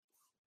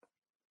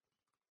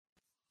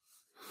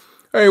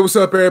Hey, what's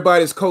up,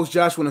 everybody? It's Coach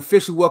Josh. I want to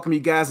officially welcome you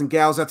guys and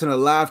gals out to the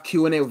live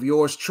Q&A with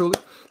yours truly.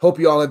 Hope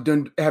you all have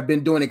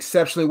been doing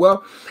exceptionally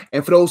well.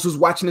 And for those who's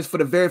watching this for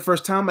the very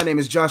first time, my name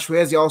is Josh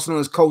Reyes, also known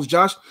as Coach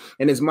Josh,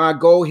 and it's my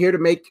goal here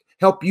to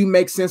help you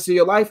make sense of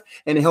your life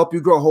and to help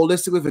you grow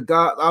holistically for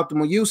God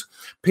optimal use.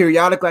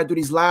 Periodically, I do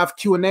these live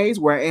Q&As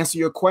where I answer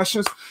your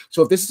questions.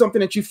 So if this is something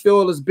that you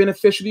feel is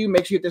beneficial to you,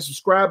 make sure you hit the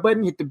subscribe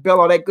button, hit the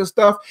bell, all that good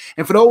stuff.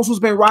 And for those who's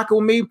been rocking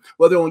with me,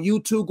 whether on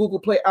YouTube, Google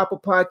Play, Apple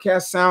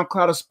Podcasts,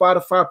 SoundCloud, or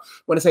Spotify, I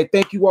want to say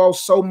thank you all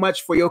so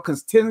much for your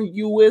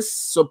continuous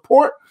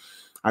support.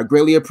 I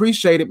greatly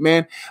appreciate it,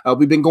 man.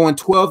 We've been going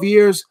 12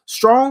 years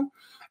strong.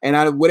 And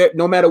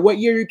no matter what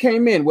year you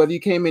came in, whether you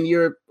came in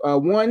year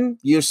 1,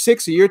 year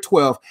 6, or year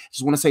 12,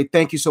 just want to say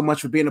thank you so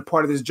much for being a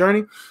part of this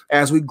journey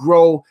as we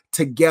grow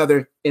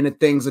together in the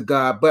things of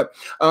God. But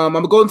I'm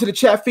going to go into the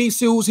chat feed,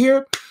 see who's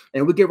here,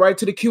 and we get right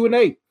to the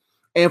Q&A.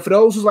 And for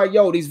those who's like,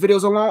 yo, these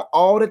videos are long,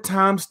 all the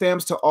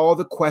timestamps to all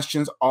the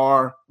questions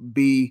are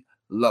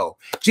below.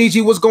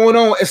 Gigi, what's going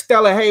on?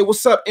 Estella, hey,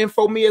 what's up?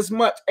 Info me as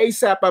much.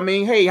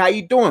 ASAP, hey, how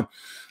you doing?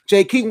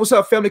 Jay Keaton, what's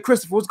up? Family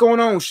Christopher, what's going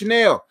on?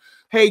 Chanel.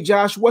 Hey,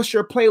 Josh, what's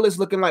your playlist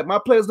looking like? My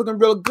playlist looking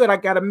real good. I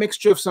got a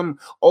mixture of some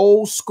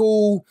old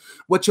school,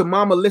 what your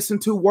mama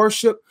listened to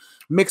worship,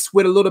 mixed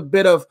with a little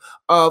bit of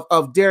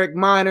Derek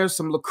Minor,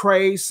 some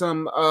Lecrae,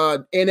 some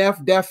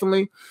NF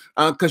definitely,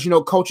 because,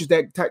 coaches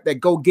that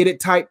go get it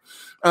type.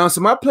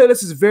 So my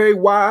playlist is very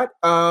wide.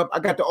 I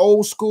got the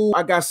old school.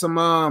 I got some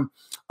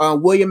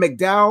William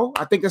McDowell,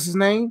 I think that's his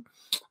name.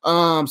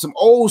 Some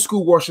old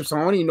school worship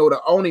song. I don't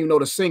even know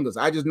the singers.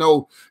 I just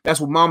know that's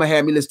what mama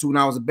had me listen to when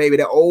I was a baby.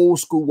 That old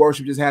school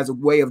worship just has a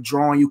way of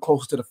drawing you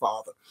closer to the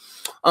Father.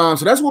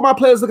 So that's what my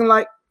playlist is looking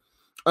like.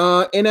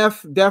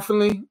 NF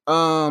definitely.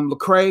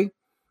 Lecrae,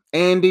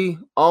 Andy,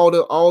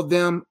 all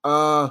them.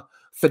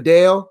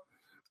 Fidel.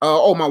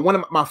 One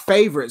of my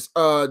favorites.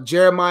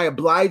 Jeremiah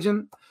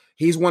Blygen.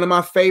 He's one of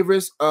my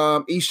favorites.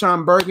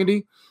 Eshon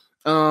Burgundy.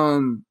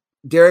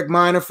 Derek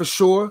Minor for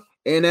sure.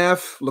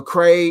 NF,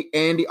 Lecrae,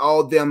 Andy,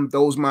 all them,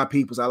 those my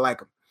peoples. I like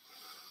them.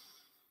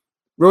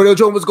 Rodeo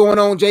Joe, what's going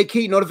on? Jay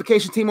Keaton,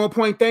 notification team on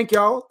point. Thank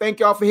y'all. Thank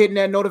y'all for hitting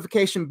that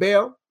notification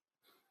bell.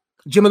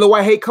 Jimmy the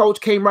White, hey,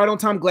 coach, came right on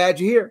time. Glad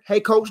you're here.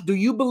 Hey, coach, do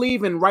you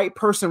believe in right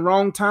person,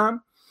 wrong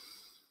time?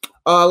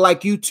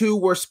 Like you two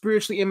were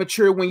spiritually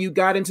immature when you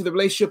got into the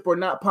relationship or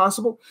not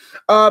possible?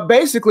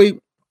 Basically,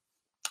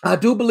 I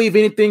do believe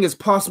anything is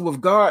possible with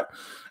God.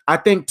 I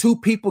think two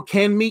people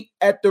can meet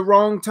at the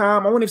wrong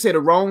time. I wouldn't even say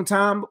the wrong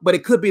time, but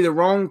it could be the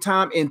wrong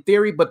time in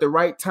theory, but the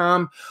right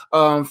time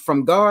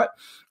from God.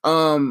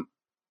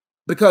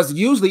 Because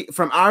usually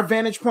from our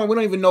vantage point, we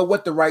don't even know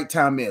what the right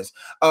time is.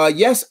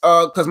 Yes,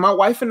 because my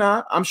wife and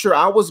I'm sure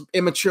I was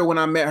immature when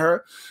I met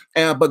her,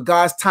 but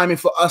God's timing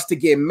for us to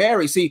get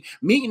married. See,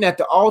 meeting at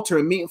the altar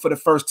and meeting for the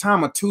first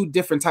time are two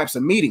different types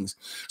of meetings.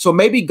 So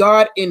maybe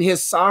God in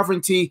his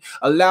sovereignty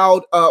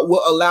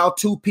will allow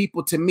two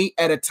people to meet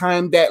at a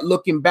time that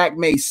looking back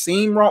may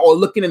seem wrong, or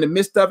looking in the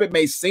midst of it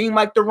may seem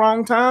like the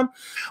wrong time.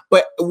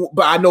 But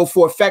I know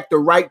for a fact the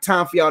right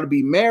time for y'all to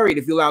be married,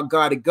 if you allow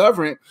God to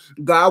govern it,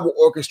 God will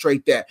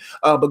orchestrate that.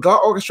 But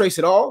God orchestrates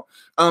it all.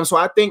 So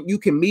I think you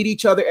can meet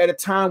each other at a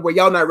time where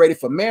y'all not ready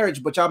for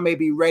marriage, but y'all may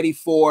be ready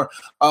for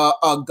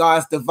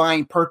God's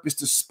divine purpose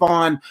to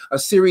spawn a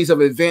series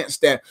of events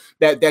that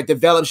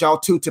develops y'all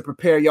to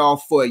prepare y'all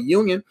for a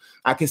union.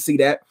 I can see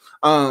that.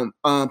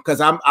 Because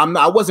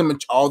I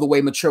wasn't all the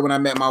way mature when I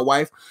met my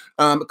wife.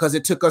 Because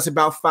it took us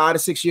about 5 to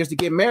 6 years to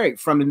get married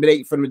from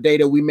the day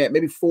that we met,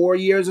 maybe 4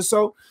 years or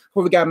so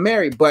before we got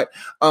married. But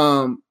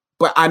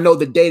I know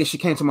the day that she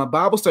came to my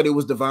Bible study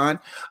was divine.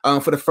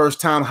 For the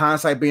first time,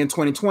 hindsight being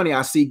 2020,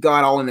 I see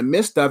God all in the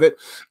midst of it.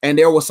 And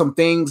there were some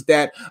things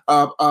that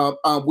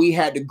we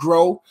had to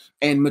grow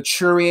and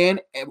mature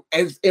in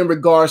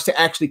regards to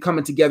actually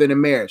coming together in a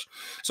marriage.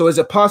 So is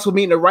it possible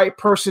meeting the right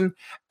person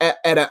at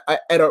a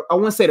I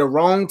wouldn't say the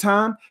wrong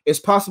time? It's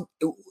possible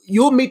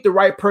you'll meet the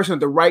right person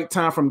at the right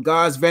time from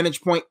God's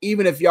vantage point,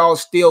 even if y'all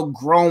still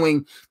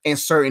growing in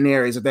certain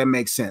areas, if that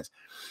makes sense.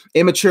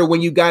 Immature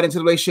when you got into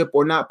the relationship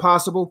or not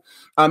possible.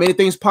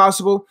 Anything's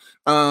possible.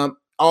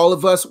 All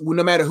of us,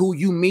 no matter who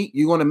you meet,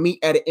 you're going to meet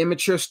at an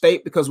immature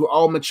state because we're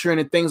all maturing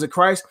in things of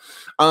Christ.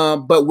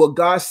 But will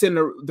God send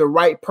the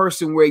right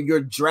person where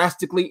you're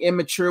drastically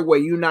immature, where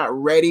you're not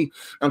ready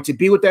to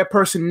be with that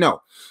person?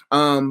 No.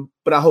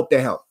 But I hope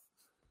that helped.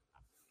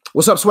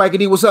 What's up,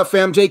 Swaggity? What's up,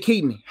 fam? Jay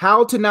Keaton.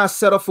 How to not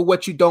settle for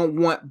what you don't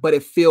want, but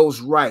it feels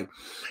right.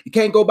 You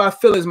can't go by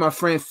feelings, my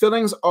friend.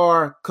 Feelings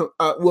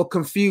will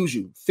confuse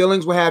you.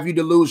 Feelings will have you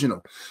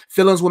delusional.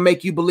 Feelings will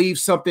make you believe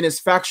something is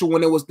factual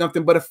when it was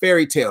nothing but a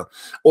fairy tale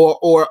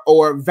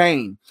or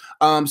vain.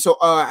 So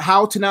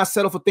how to not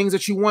settle for things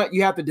that you want?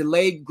 You have to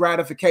delay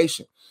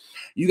gratification.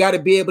 You got to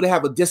be able to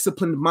have a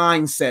disciplined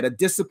mindset. A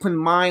disciplined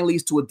mind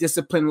leads to a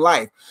disciplined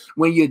life.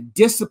 When you're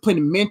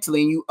disciplined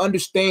mentally and you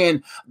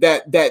understand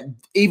that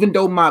even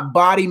though my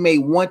body may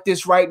want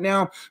this right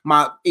now,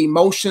 my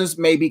emotions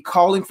may be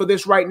calling for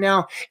this right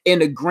now, in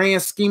the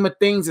grand scheme of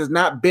things, is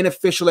not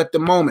beneficial at the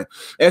moment.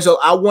 And so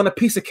I want a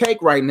piece of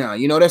cake right now.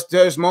 You know,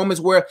 there's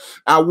moments where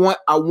I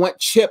want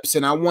chips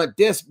and I want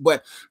this,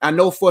 but I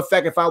know for a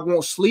fact if I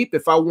won't sleep,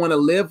 if I want to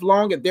live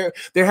longer,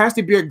 there has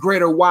to be a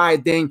greater why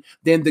than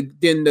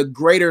the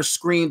greater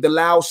scream, the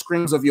loud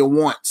screams of your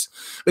wants.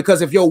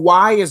 Because if your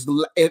why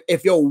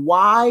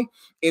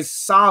is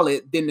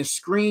solid, then the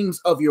screams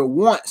of your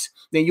wants,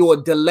 then you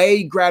will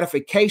delay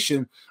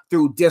gratification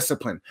through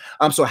discipline.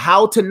 So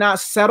how to not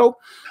settle?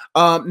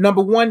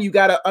 Number one, you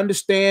got to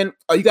understand,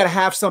 you got to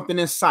have something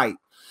in sight.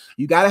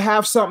 You got to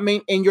have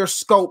something in your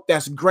scope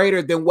that's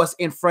greater than what's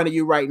in front of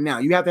you right now.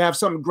 You have to have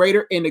something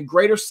greater in the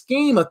greater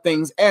scheme of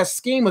things,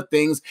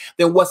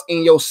 than what's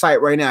in your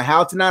sight right now.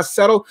 How to not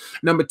settle?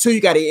 Number two,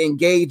 you got to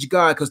engage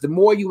God, because the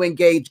more you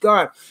engage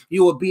God,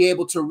 you will be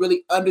able to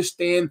really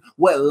understand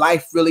what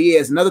life really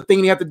is. Another thing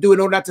you have to do in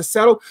order not to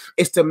settle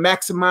is to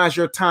maximize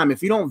your time.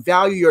 If you don't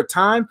value your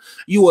time,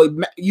 you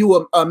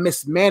will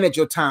mismanage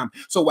your time.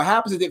 So what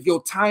happens is if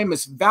your time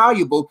is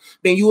valuable,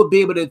 then you will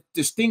be able to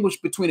distinguish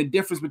between the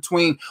difference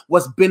between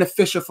what's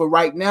beneficial for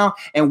right now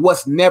and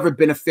what's never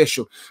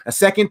beneficial. A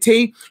second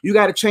T, you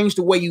got to change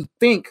the way you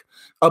think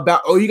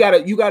about, or you got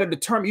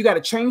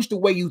to change the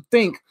way you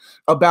think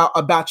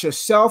about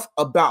yourself,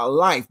 about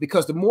life,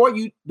 because the more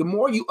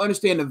you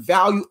understand the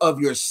value of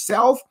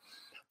yourself,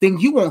 then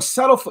you won't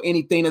settle for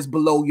anything that's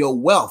below your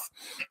wealth.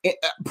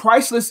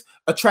 Priceless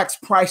attracts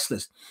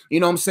priceless. You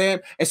know what I'm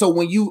saying? And so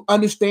when you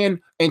understand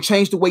and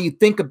change the way you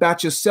think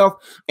about yourself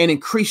and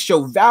increase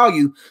your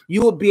value,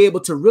 you will be able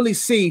to really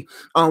see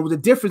the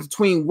difference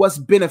between what's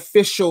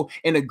beneficial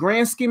in the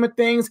grand scheme of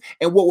things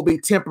and what will be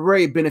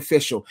temporary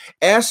beneficial.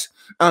 S,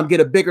 get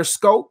a bigger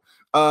scope.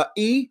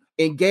 E,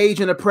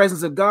 engage in the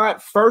presence of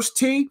God. First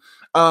T,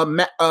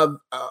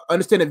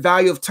 understand the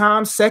value of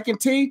time. Second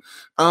T,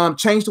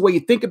 change the way you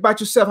think about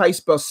yourself. How you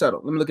spell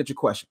settle? Let me look at your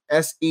question.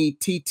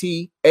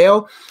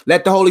 SETTL.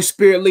 Let the Holy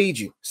Spirit lead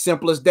you.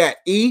 Simple as that.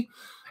 E,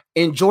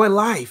 enjoy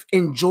life.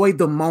 Enjoy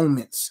the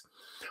moments.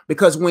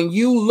 Because when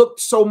you look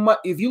so much,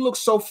 if you look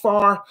so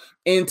far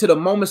into the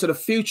moments of the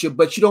future,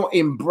 but you don't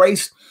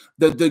embrace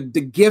the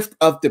gift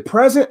of the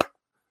present,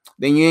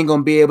 then you ain't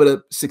gonna be able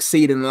to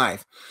succeed in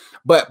life.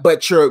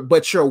 But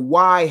your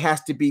why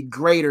has to be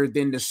greater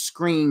than the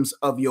screams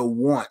of your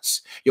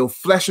wants. Your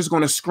flesh is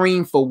going to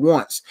scream for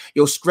wants.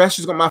 Your flesh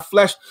is going,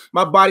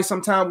 my body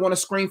sometimes want to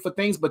scream for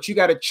things, but you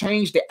got to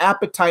change the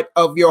appetite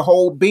of your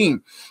whole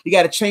being. You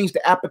got to change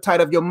the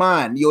appetite of your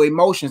mind, your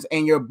emotions,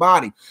 and your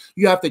body.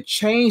 You have to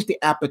change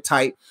the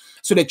appetite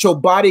so that your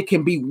body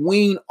can be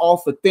weaned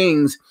off of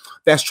things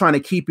that's trying to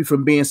keep you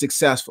from being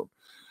successful.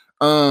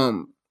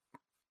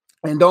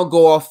 And don't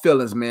go off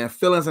feelings, man.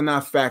 Feelings are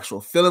not factual.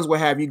 Feelings will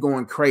have you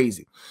going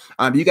crazy.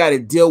 You got to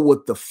deal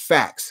with the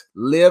facts.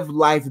 Live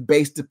life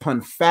based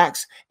upon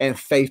facts and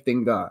faith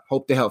in God.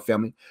 Hope to help,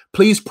 family.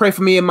 Please pray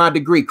for me in my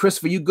degree.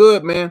 Christopher, you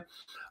good, man?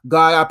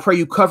 God, I pray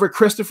you cover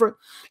Christopher,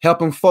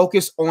 help him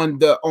focus on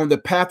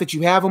the path that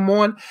you have him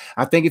on.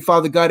 I thank you,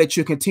 Father God, that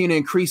you continue to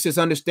increase his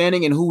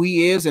understanding and who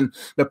he is and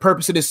the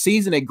purpose of this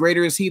season. That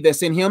greater is he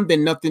that's in him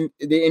than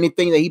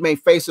anything that he may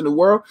face in the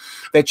world.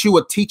 That you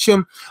will teach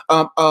him,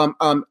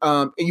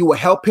 and you will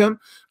help him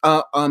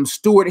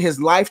steward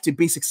his life to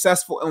be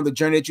successful on the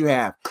journey that you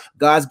have.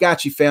 God's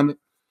got you, family.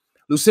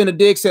 Lucinda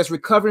Diggs says,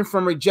 recovering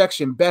from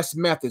rejection, best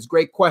methods.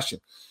 Great question.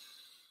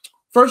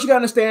 First, you got to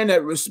understand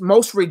that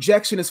most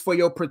rejection is for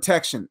your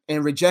protection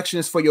and rejection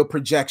is for your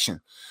projection.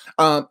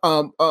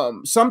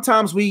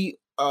 Sometimes we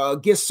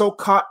get so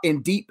caught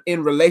in deep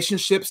in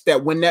relationships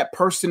that when that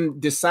person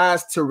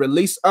decides to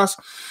release us,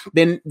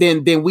 then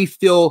we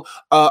feel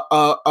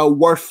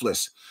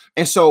worthless.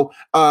 And so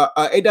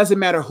it doesn't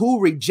matter who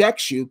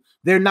rejects you.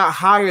 They're not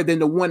higher than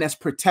the one that's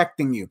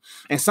protecting you.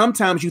 And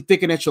sometimes you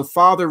thinking that your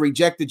father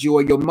rejected you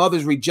or your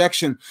mother's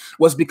rejection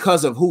was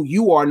because of who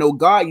you are. No,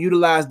 God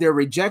utilized their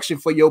rejection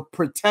for your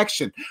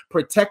protection,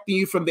 protecting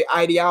you from the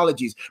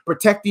ideologies,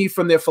 protecting you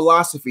from their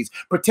philosophies,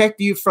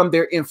 protecting you from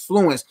their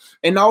influence,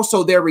 and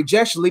also their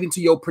rejection leading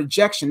to your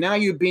projection. Now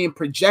you're being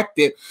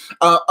projected.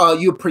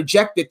 You're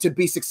projected to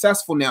be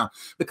successful now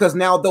because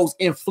now those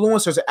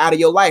influencers are out of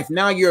your life.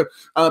 Now you're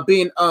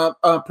being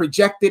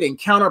projected and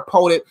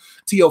counterpolated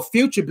to your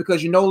future because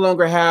you no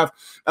longer have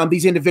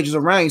these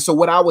individuals around you. So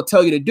what I would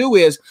tell you to do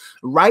is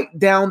write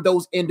down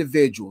those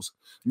individuals'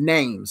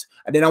 names.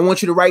 And then I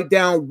want you to write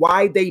down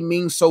why they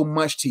mean so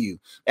much to you.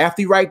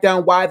 After you write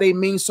down why they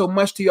mean so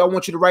much to you, I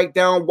want you to write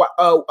down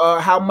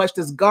how much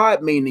does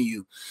God mean to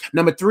you.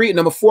 Number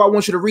four, I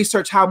want you to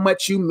research how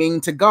much you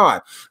mean to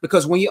God.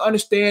 Because when you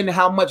understand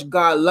how much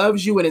God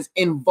loves you and is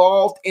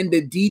involved in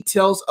the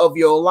details of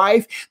your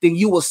life, then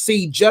you will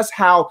see just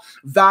how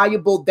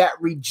valuable that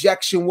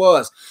rejection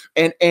was.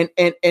 And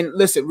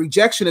listen,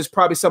 rejection is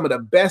probably some of the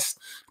best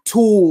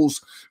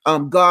tools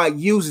God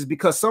uses,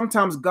 because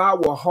sometimes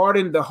God will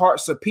harden the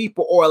hearts of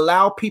people or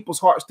allow people's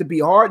hearts to be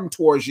hardened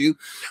towards you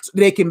so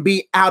they can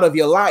be out of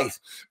your life.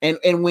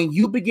 And when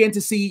you begin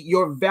to see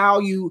your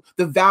value,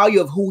 the value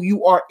of who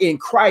you are in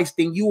Christ,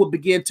 then you will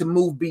begin to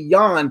move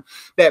beyond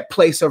that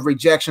place of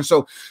rejection.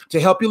 So to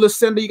help you,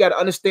 Lucinda, you got to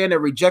understand that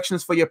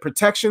rejections for your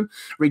protection,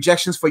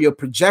 rejections for your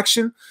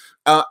projection.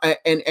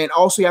 And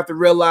also you have to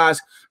realize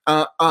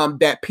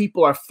that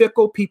people are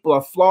fickle, people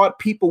are flawed,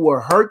 people will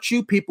hurt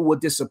you, people will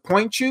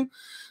disappoint you.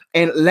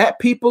 And let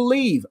people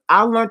leave.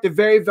 I learned a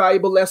very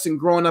valuable lesson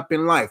growing up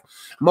in life.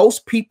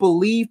 Most people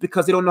leave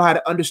because they don't know how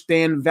to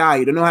understand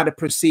value. They don't know how to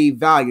perceive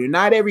value.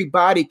 Not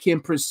everybody can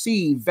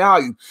perceive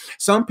value.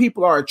 Some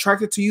people are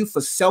attracted to you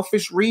for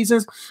selfish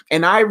reasons,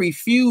 and I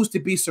refuse to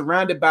be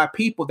surrounded by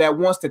people that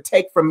wants to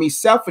take from me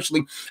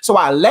selfishly. So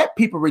I let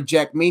people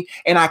reject me,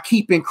 and I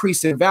keep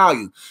increasing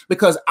value,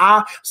 because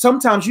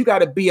sometimes you got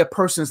to be a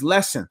person's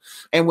lesson.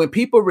 And when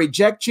people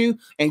reject you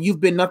and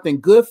you've been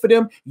nothing good for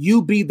them,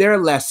 you be their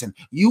lesson.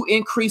 You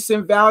increase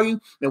in value,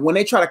 and when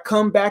they try to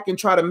come back and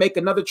try to make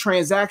another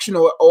transaction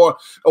or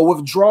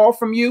withdraw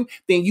from you,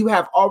 then you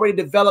have already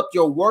developed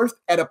your worth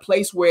at a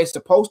place where it's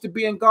supposed to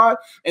be in God,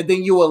 and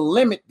then you will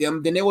limit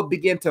them. Then they will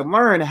begin to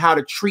learn how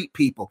to treat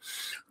people.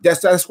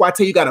 That's why I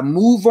tell you, you got to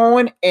move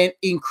on and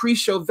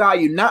increase your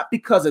value, not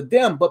because of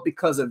them, but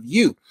because of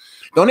you.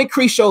 Don't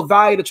increase your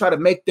value to try to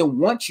make them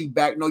want you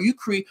back. No, you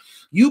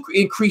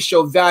increase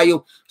your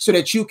value so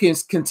that you can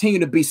continue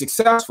to be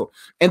successful.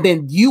 And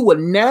then you will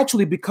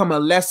naturally become a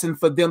lesson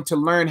for them to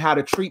learn how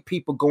to treat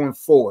people going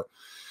forward.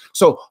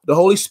 So the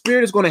Holy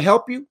Spirit is going to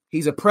help you.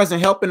 He's a present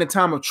help in the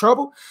time of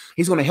trouble.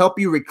 He's going to help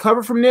you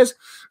recover from this.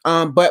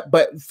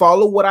 But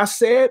follow what I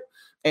said,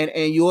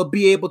 and you'll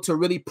be able to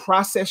really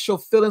process your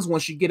feelings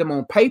once you get them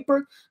on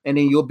paper, and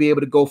then you'll be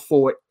able to go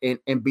forward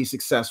and be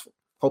successful.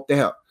 Hope to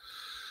help.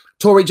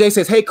 Tori J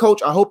says, hey,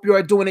 coach, I hope you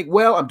are doing it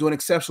well. I'm doing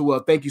exceptionally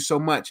well. Thank you so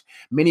much.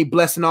 Many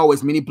blessings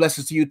always. Many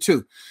blessings to you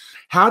too.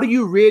 How do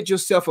you rid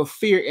yourself of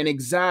fear and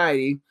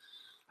anxiety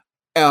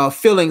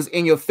feelings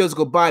in your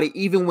physical body,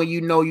 even when you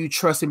know you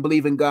trust and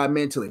believe in God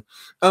mentally?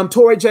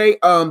 Tori J,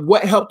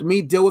 what helped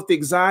me deal with the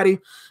anxiety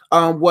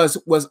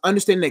was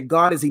understanding that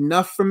God is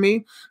enough for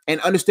me, and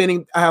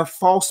understanding how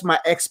false my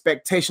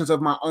expectations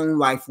of my own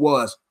life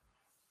was.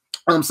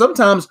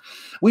 Sometimes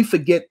we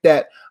forget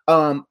that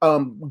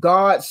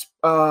God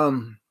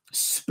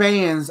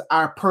spans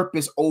our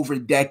purpose over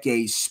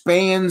decades,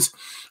 spans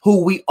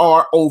who we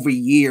are over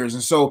years.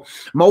 And so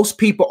most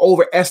people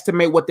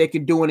overestimate what they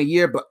can do in a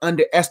year, but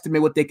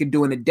underestimate what they can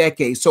do in a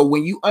decade. So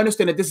when you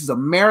understand that this is a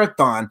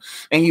marathon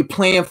and you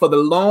plan for the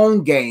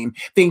long game,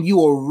 then you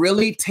will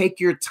really take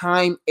your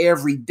time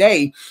every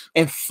day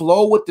and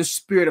flow with the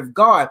Spirit of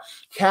God,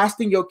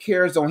 casting your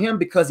cares on Him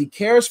because He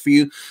cares for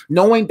you,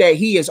 knowing that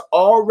He has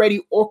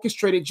already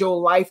orchestrated your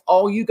life.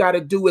 All you got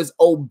to do is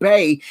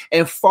obey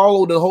and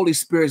follow the Holy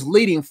Spirit's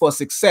leading for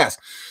success.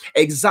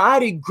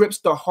 Anxiety grips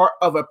the heart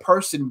of a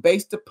person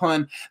based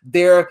upon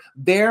their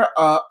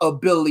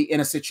ability in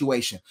a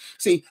situation.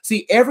 See,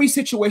 every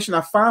situation I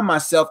find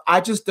myself,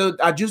 I just don't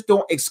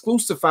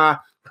exclusify.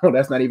 Oh,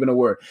 that's not even a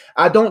word.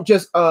 I don't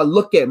just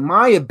look at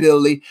my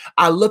ability.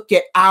 I look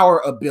at our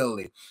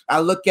ability.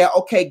 I look at,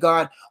 okay,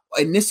 God,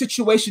 in this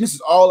situation, this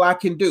is all I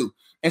can do.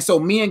 And so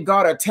me and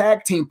God are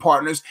tag team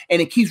partners,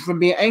 and it keeps me from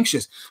being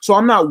anxious. So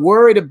I'm not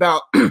worried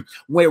about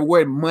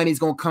where money's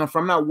going to come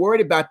from. I'm not worried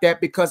about that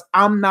because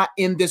I'm not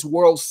in this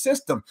world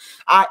system.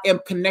 I am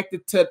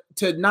connected to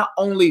not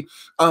only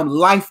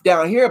life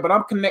down here, but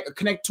I'm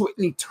connected to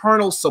an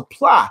eternal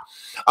supply,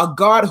 a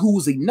God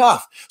who's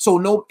enough.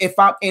 So if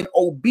I'm in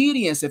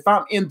obedience, if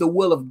I'm in the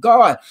will of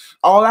God,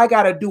 all I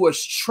got to do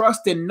is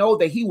trust and know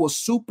that He will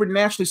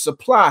supernaturally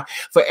supply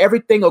for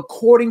everything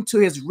according to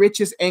His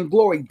riches and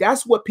glory.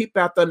 That's what people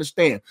have to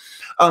understand.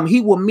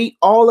 He will meet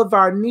all of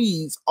our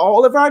needs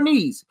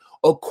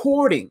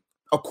according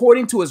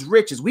to His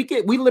riches. We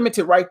limit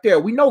it right there.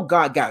 We know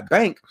God got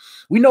bank.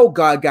 We know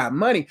God got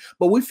money,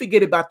 but we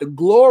forget about the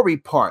glory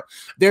part.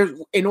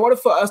 In order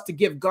for us to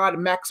give God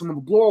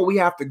maximum glory, we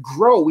have to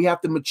grow. We have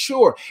to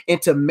mature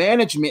into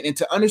management,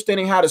 into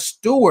understanding how to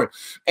steward.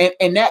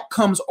 And that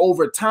comes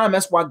over time.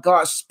 That's why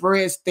God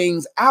spreads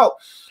things out.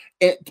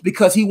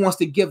 Because He wants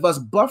to give us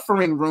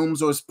buffering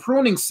rooms or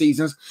pruning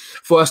seasons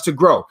for us to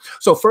grow.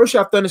 So first you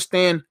have to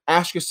understand,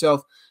 ask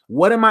yourself,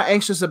 what am I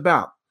anxious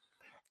about?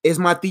 Is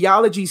my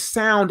theology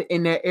sound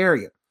in that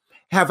area?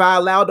 Have I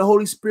allowed the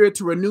Holy Spirit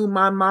to renew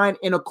my mind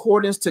in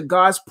accordance to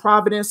God's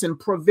providence and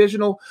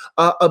provisional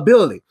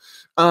ability?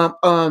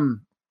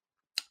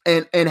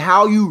 And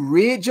how you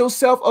rid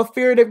yourself of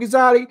fear and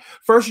anxiety.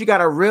 First, you got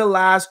to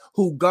realize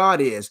who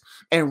God is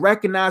and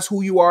recognize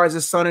who you are as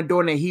a son and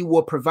daughter, and He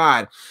will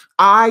provide.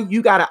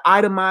 You got to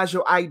itemize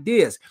your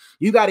ideas.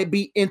 You got to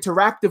be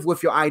interactive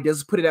with your ideas,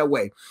 let's put it that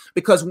way.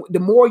 Because the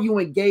more you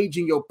engage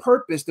in your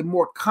purpose, the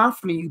more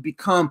confident you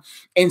become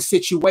in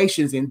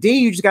situations.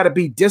 Indeed, you just got to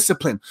be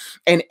disciplined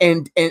and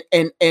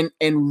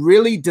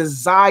really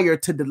desire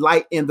to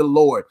delight in the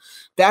Lord.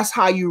 That's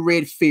how you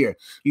rid fear.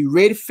 You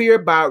rid fear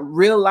by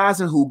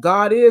realizing who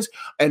God is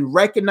and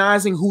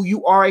recognizing who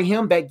you are in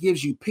him. That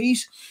gives you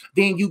peace.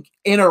 Then you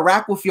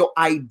interact with your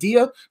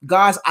idea,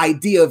 God's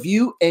idea of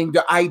you and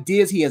the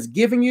ideas he has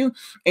given you.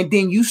 And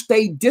then you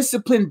stay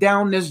disciplined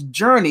down this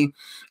journey.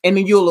 And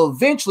then you'll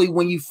eventually,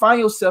 when you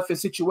find yourself in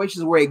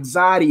situations where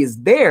anxiety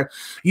is there,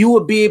 you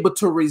will be able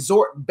to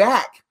resort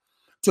back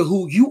to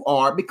who you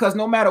are, because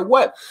no matter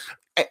what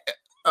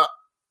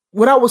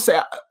I would say,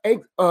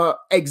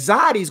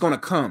 anxiety is going to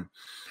come.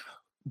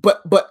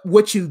 But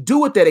what you do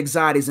with that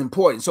anxiety is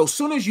important. So as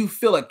soon as you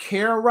feel a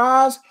care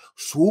rise,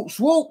 swoop,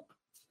 swoop,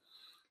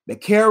 the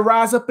care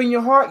rise up in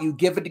your heart, you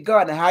give it to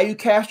God. And how you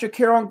cast your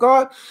care on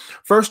God?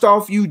 First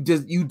off, you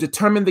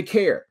determine the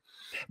care.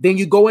 Then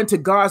you go into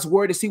God's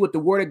word to see what the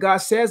word of God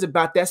says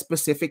about that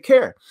specific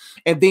care.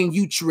 And then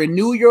you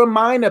renew your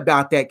mind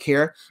about that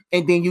care.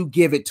 And then you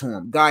give it to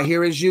him. God,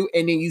 here is you.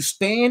 And then you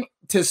stand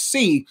to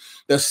see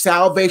the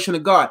salvation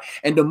of God.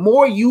 And the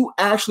more you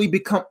actually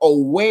become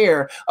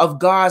aware of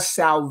God's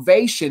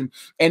salvation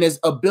and his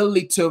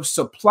ability to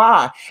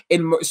supply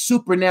in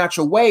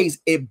supernatural ways,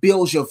 it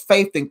builds your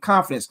faith and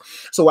confidence.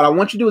 So what I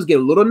want you to do is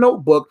get a little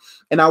notebook,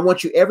 and I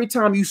want you, every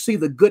time you see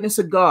the goodness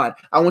of God,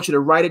 I want you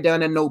to write it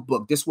down in a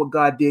notebook. This is what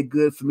God did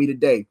good for me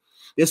today.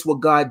 This is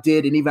what God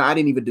did, and even I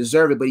didn't even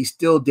deserve it, but he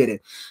still did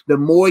it. The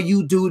more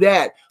you do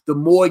that, the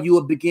more you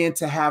will begin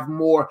to have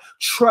more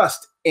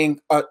trust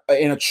in a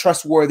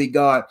trustworthy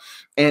God,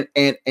 and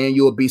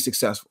you will be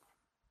successful.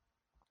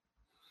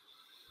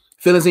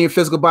 Feelings in your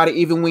physical body,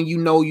 even when you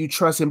know you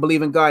trust and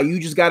believe in God, you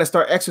just got to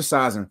start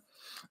exercising.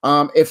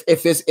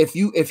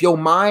 If your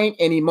mind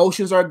and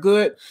emotions are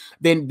good,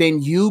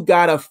 then you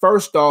gotta,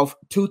 first off,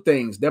 two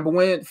things. Number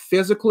one,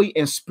 physically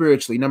and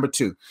spiritually. Number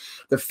two,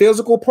 the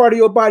physical part of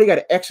your body, you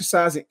gotta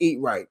exercise and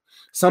eat right.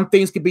 Some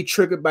things can be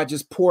triggered by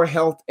just poor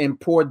health and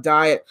poor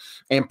diet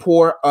and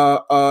poor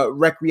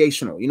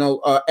recreational,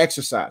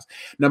 exercise.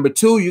 Number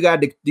two, you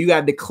got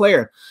to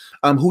declare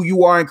who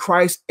you are in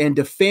Christ and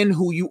defend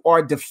who you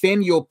are.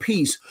 Defend your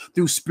peace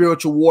through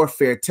spiritual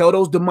warfare. Tell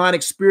those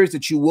demonic spirits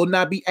that you will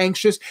not be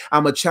anxious.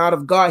 I'm a child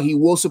of God. He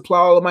will supply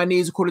all of my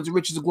needs according to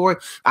riches of glory.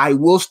 I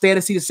will stand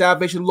and see the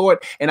salvation of the Lord,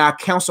 and I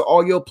counsel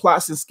all your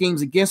plots and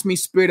schemes against me.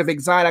 Spirit of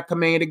anxiety, I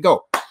command you to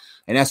go.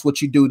 And that's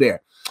what you do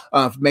there.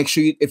 Make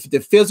sure if the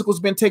physical's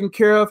been taken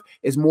care of,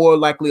 it's more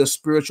likely a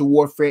spiritual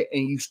warfare,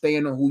 and you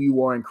stand on who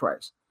you are in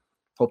Christ.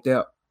 Hope that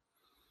help.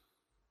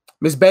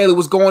 Miss Bailey,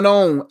 what's going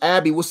on?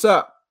 Abby, what's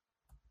up?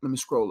 Let me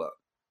scroll up.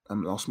 I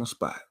lost my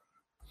spot.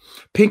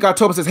 Pink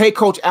October says, hey,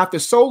 coach, after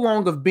so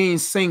long of being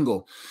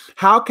single,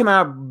 how can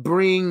I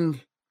blend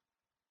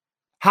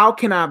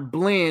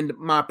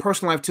my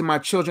personal life to my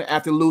children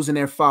after losing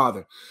their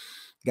father?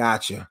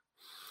 Gotcha.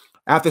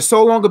 After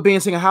so long of being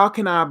single, how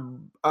can I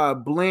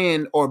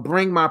blend or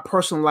bring my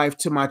personal life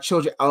to my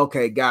children?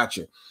 Okay,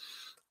 gotcha.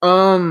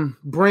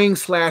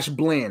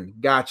 Bring/blend.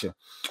 Gotcha.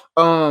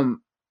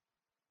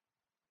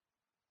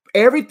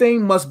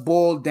 Everything must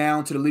boil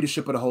down to the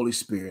leadership of the Holy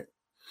Spirit.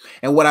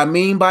 And what I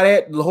mean by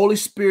that, the Holy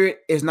Spirit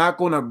is not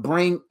going to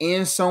bring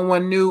in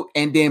someone new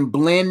and then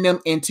blend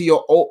them into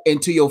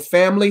your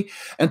family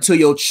until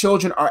your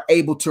children are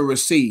able to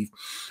receive.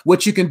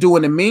 What you can do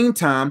in the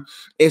meantime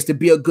is to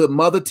be a good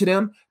mother to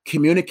them,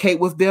 communicate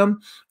with them.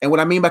 And what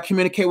I mean by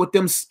communicate with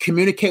them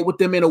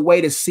in a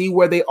way to see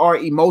where they are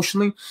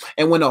emotionally.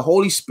 And when the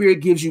Holy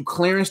Spirit gives you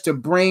clearance to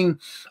bring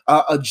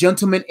a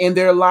gentleman in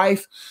their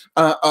life,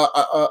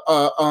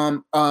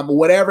 whatever,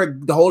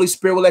 the Holy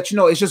Spirit will let you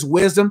know. It's just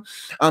wisdom.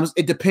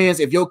 It depends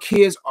if your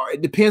kids are,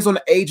 it depends on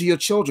the age of your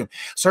children.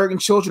 Certain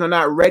children are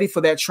not ready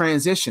for that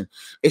transition,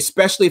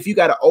 especially if you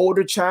got an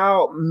older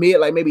child,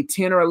 like maybe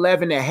 10 or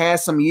 11, that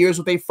has some years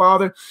with their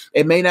father.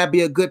 It may not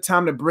be a good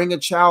time to bring a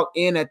child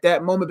in at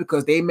that moment,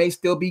 because they may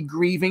still be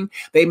grieving,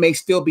 they may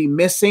still be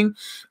missing,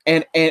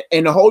 and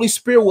the Holy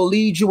Spirit will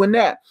lead you in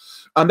that.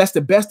 That's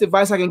the best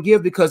advice I can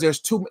give, because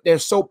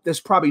there's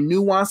probably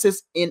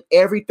nuances in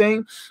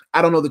everything.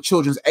 I don't know the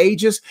children's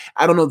ages.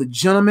 I don't know the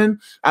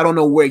gentleman. I don't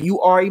know where you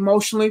are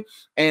emotionally,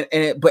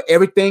 but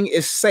everything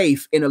is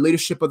safe in the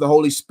leadership of the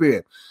Holy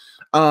Spirit.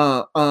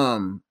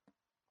 And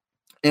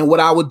what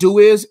I would do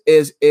is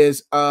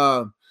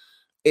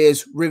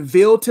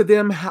reveal to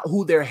them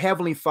who their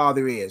heavenly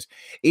Father is.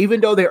 Even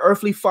though their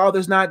earthly father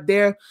is not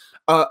there,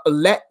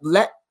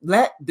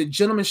 let the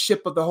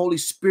gentlemanship of the Holy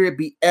Spirit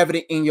be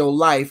evident in your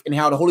life, and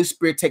how the Holy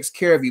Spirit takes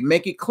care of you.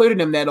 Make it clear to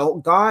them that, oh,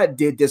 God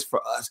did this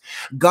for us.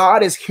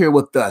 God is here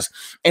with us,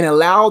 and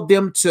allow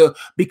them to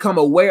become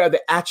aware of the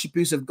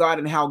attributes of God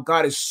and how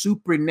God is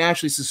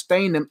supernaturally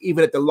sustaining them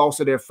even at the loss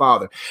of their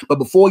father. But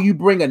before you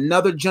bring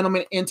another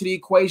gentleman into the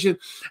equation,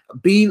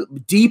 be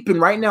deep.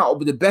 And right now,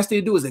 the best thing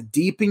to do is to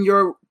deepen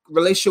your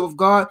relationship with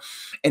God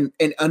and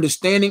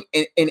understanding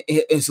and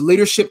his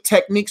leadership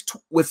techniques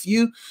with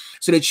you,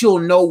 so that you'll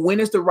know when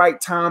is the right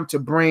time to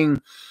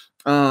bring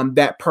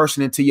that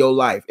person into your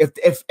life.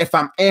 If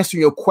I'm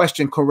answering your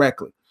question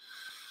correctly.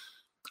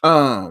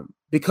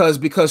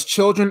 Because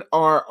children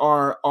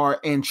are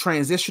in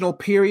transitional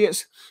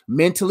periods,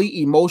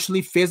 mentally,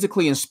 emotionally,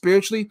 physically, and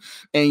spiritually,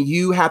 and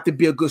you have to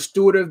be a good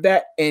steward of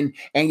that, and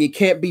you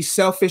can't be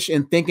selfish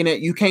in thinking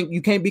that you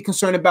can't be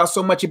concerned about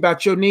so much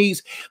about your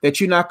needs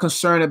that you're not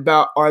concerned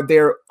about are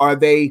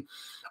they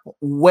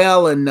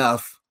well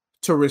enough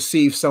to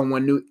receive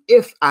someone new.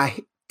 If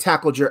I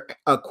tackled your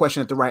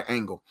question at the right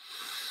angle.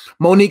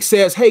 Monique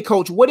says, "Hey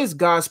coach, what is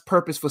God's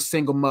purpose for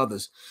single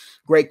mothers?"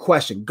 Great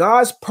question.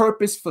 God's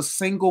purpose for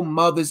single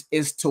mothers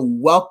is to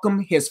welcome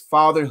his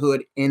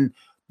fatherhood in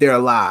their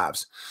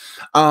lives.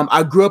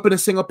 I grew up in a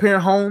single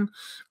parent home.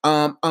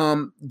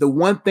 The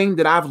one thing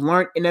that I've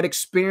learned in that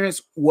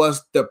experience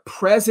was the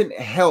present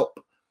help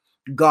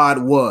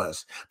God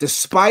was.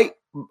 Despite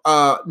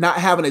not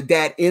having a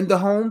dad in the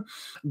home,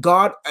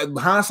 God,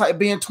 hindsight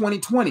being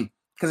 2020,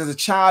 because as a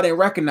child, I didn't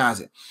recognize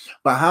it.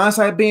 But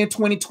hindsight being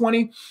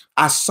 2020,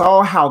 I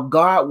saw how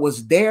God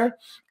was there,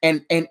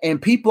 and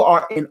people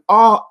are in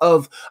awe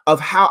of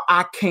how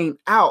I came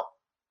out,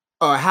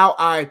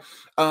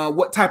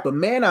 what type of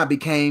man I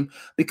became,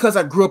 because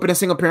I grew up in a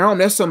single parent home.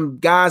 There's some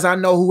guys I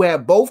know who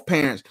had both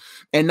parents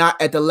and not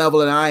at the level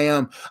that I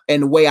am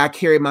and the way I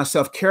carry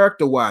myself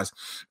character-wise.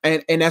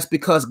 And that's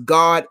because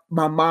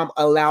my mom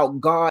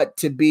allowed God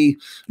to be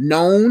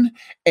known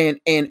and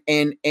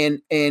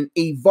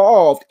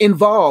involved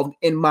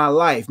in my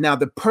life. Now,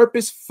 the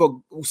purpose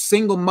for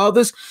single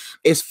mothers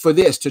is for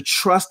this: to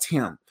trust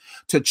him,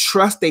 to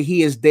trust that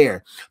he is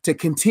there, to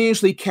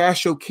continuously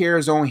cast your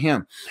cares on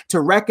him,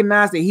 to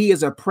recognize that he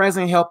is a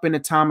present help in a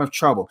time of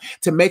trouble,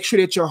 to make sure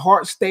that your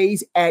heart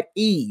stays at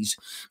ease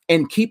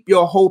and keep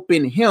your hope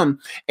in him,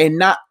 and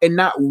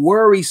not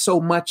worry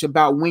so much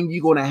about when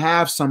you're going to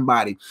have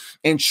somebody,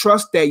 and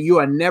trust that you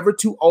are never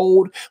too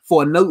old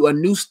for a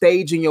new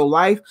stage in your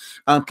life.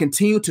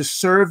 Continue to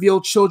serve your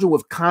children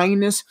with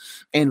kindness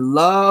and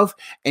love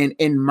and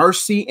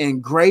mercy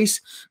and grace,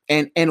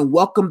 and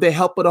welcome the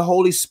help of the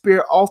Holy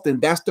Spirit often.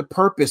 That's the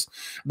purpose,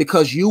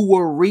 because you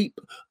will reap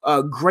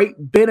great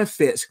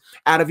benefits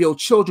out of your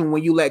children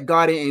when you let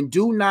God in. And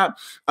do not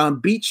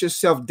beat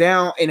yourself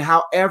down in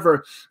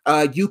however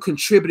you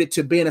contributed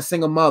to being a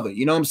single mother.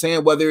 You know what I'm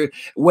saying?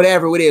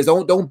 Whatever it is,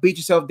 don't beat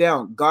yourself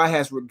down. God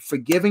has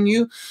forgiven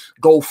you.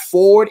 Go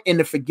forward in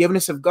the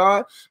forgiveness of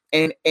God,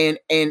 and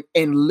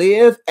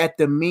live at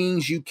the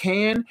means you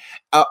can.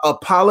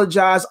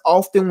 Apologize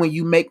often when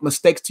you make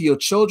mistakes to your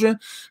children,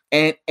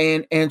 and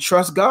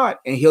trust God,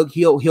 and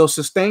he'll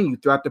sustain you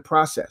throughout the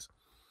process.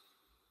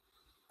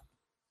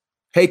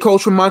 Hey,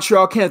 coach from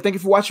Montreal, Canada. Thank you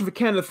for watching for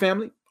Canada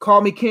family. Call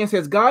Me Ken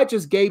says, God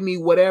just gave me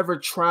whatever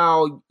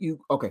trial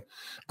you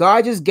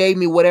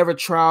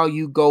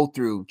go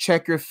through.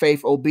 Check your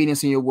faith,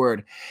 obedience, and your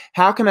word.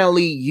 How can I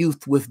lead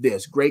youth with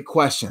this? Great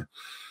question.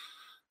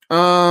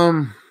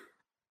 Whatever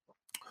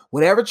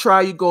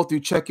trial you go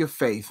through, check your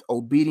faith,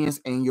 obedience,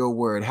 and your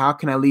word. How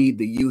can I lead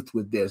the youth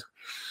with this?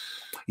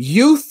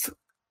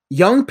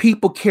 Young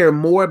people care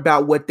more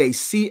about what they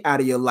see out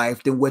of your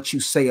life than what you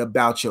say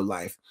about your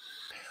life.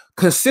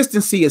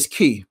 Consistency is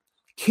key.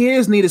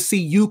 Kids need to see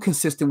you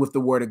consistent with the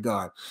word of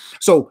God.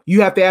 So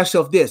you have to ask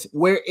yourself this: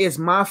 where is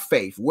my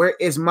faith? Where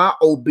is my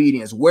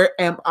obedience? Where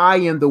am I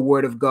in the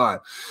word of God?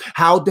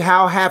 How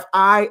have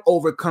I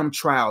overcome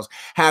trials?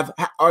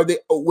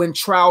 When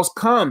trials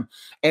come,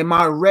 am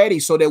I ready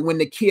so that when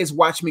the kids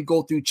watch me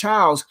go through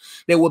trials,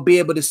 they will be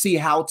able to see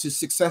how to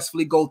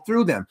successfully go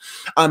through them?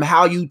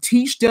 How you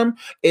teach them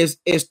is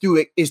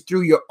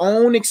through your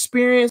own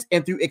experience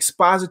and through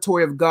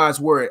expository of God's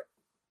word.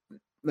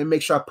 Let me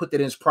make sure I put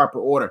that in its proper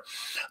order.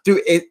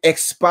 Through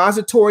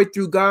expository,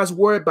 through God's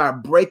word, by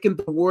breaking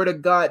the word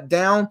of God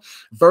down,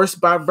 verse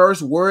by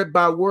verse, word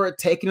by word,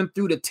 taking them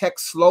through the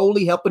text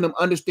slowly, helping them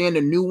understand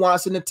the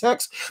nuance in the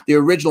text, the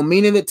original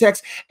meaning of the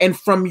text, and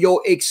from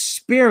your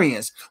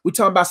experience. We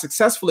talk about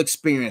successful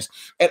experience,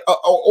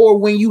 or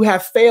when you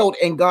have failed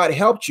and God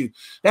helped you.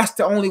 That's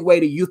the only way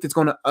the youth is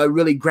going to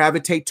really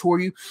gravitate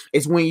toward you,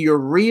 is when you're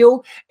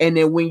real, and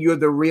then when you're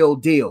the real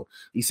deal.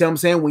 You see what I'm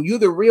saying? When you're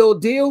the real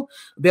deal,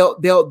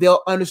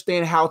 they'll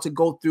understand how to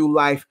go through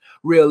life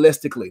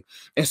realistically.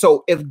 And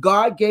so if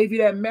God gave you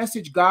that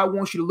message, God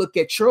wants you to look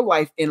at your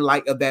life in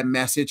light of that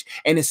message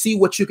and to see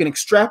what you can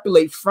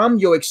extrapolate from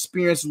your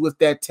experiences with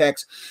that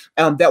text,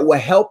 that will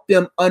help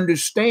them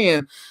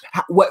understand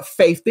what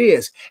faith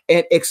is.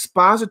 And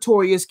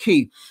expository is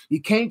key.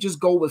 You can't just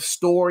go with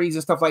stories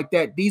and stuff like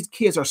that. These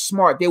kids are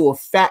smart. They will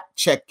fact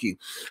check you.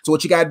 So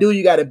what you got to do,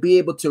 you got to be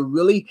able to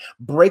really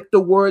break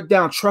the word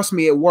down. Trust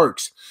me, it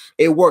works.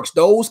 It works.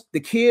 The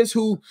kids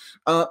who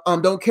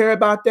don't care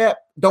about that,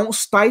 don't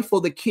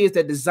stifle the kids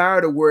that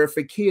desire the word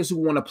for kids who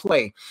want to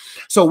play.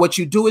 So what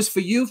you do is for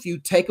youth, you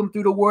take them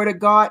through the word of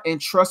God,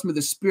 and trust me,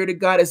 the spirit of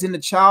God is in the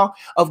child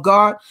of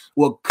God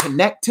will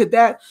connect to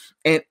that,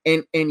 and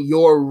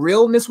your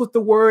realness with the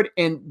word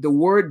and the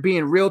word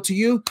being real to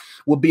you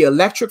will be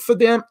electric for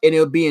them, and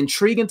it'll be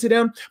intriguing to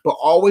them, but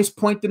always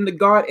point them to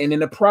God. And in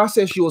the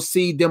process, you'll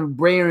see them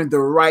bearing the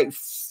right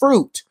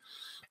fruit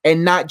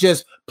and not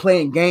just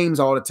playing games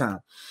all the time.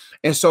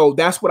 And so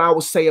that's what I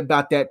would say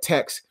about that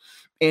text,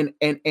 and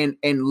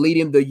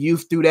leading the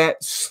youth through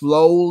that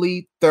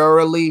slowly,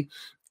 thoroughly,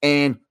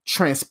 and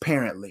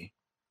transparently.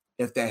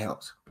 If that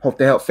helps. Hope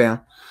that helped,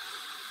 fam.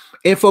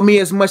 And for me,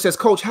 as much as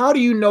coach, how do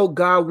you know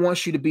God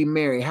wants you to be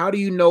married? How do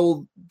you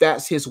know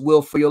that's his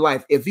will for your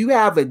life? If you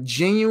have a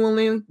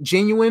genuine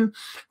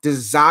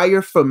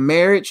desire for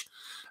marriage,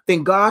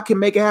 then God can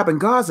make it happen.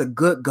 God's a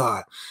good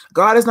God.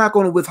 God is not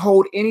going to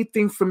withhold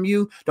anything from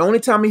you. The only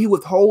time he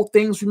withhold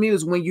things from you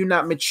is when you're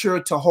not mature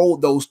to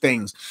hold those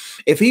things.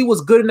 If he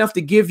was good enough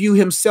to give you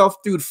himself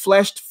through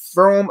flesh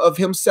form of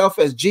himself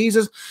as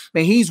Jesus,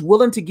 then he's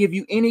willing to give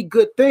you any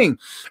good thing,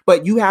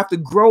 but you have to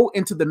grow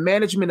into the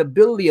management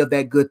ability of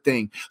that good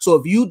thing. So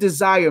if you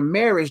desire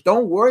marriage,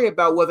 don't worry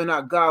about whether or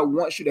not God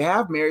wants you to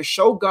have marriage.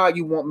 Show God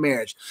you want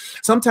marriage.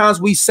 Sometimes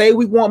we say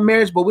we want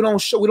marriage, but we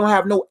don't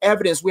have no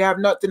evidence. We have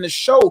nothing to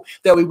show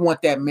that we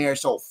want that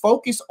marriage. So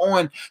focus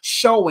on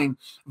showing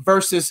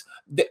versus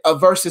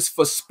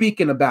for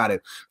speaking about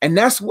it. And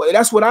that's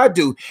what I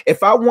do.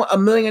 If I want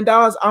 $1 million,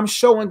 I'm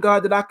showing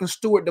God that I can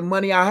steward the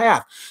money I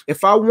have.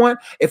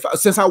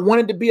 Since I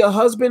wanted to be a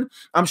husband,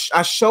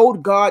 I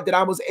showed God that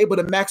I was able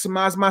to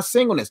maximize my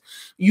singleness.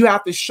 You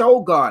have to show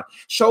God.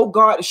 Showing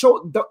God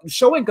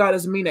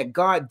doesn't mean that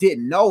God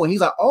didn't know, and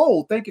he's like,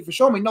 oh, thank you for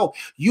showing me. No,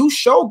 you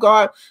show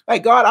God,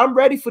 like, God, I'm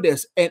ready for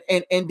this. And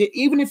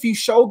even if you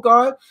show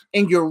God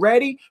and you're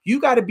ready,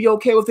 you got to be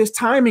okay with his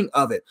timing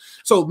of it.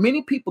 So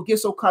many people get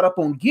so caught up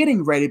on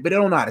getting ready, but they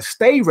don't know how to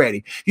stay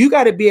ready. You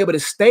got to be able to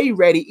stay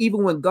ready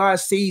even when God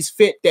sees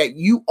fit that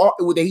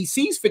he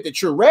sees fit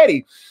that you're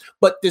ready,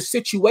 but the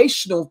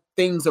situational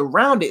things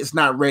around it is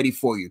not ready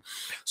for you.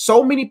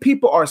 So many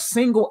people are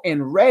single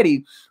and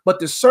ready, but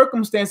the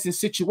circumstances and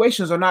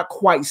situations are not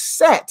quite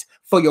set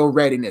for your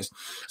readiness.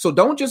 So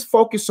don't just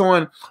focus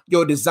on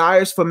your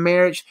desires for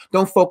marriage.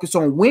 Don't focus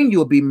on when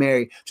you'll be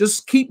married.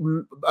 Just keep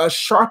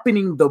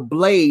sharpening the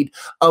blade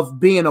of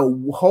being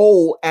a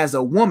whole as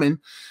a woman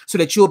so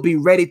that you'll be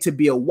ready to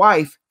be a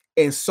wife,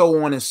 and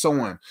so on and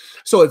so on.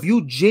 So if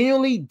you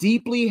genuinely,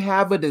 deeply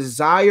have a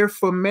desire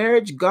for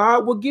marriage,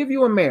 God will give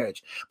you a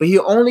marriage, but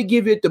he'll only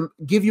give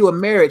you a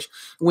marriage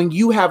when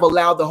you have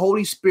allowed the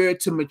Holy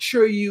Spirit to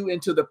mature you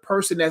into the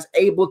person that's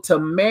able to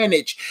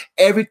manage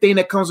everything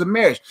that comes with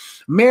marriage.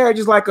 Marriage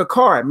is like a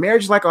car.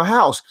 Marriage is like a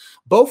house.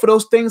 Both of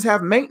those things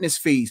have maintenance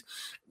fees.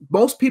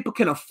 Most people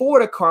can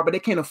afford a car, but they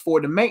can't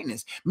afford the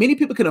maintenance. Many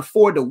people can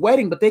afford the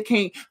wedding, but they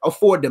can't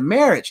afford the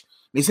marriage.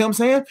 You see what I'm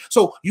saying?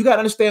 So you got to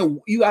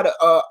understand, you got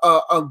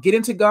to get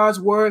into God's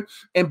word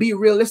and be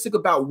realistic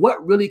about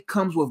what really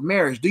comes with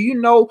marriage. Do you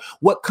know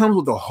what comes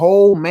with a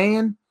whole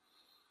man?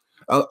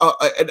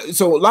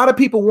 So a lot of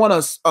people want a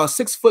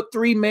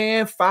 6'3"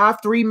 man,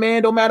 5'3"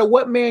 man, no matter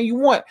what man you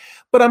want.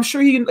 But I'm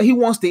sure he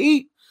wants to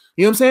eat.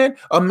 You know what I'm saying?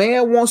 A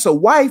man wants a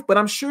wife, but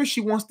I'm sure she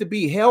wants to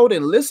be held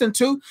and listened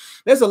to.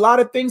 There's a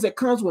lot of things that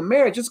comes with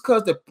marriage. Just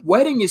because the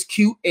wedding is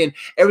cute and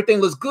everything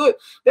looks good,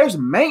 there's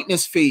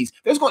maintenance fees.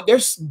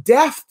 There's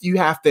death you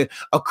have to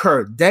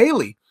occur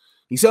daily.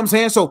 You see what I'm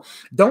saying? So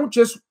don't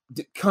just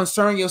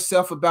concern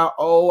yourself about,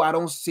 oh, I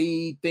don't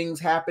see things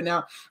happen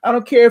now. I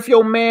don't care if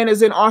your man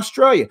is in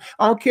Australia.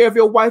 I don't care if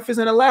your wife is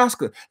in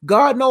Alaska.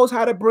 God knows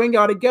how to bring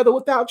y'all together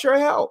without your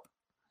help.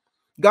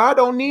 God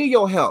don't need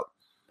your help.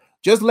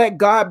 Just let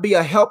God be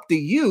a help to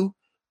you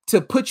to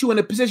put you in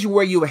a position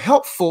where you're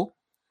helpful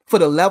for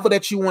the level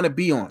that you want to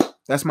be on.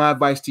 That's my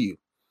advice to you.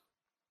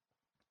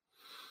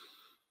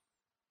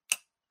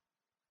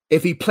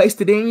 If he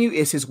placed it in you,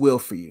 it's his will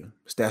for you.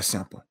 It's that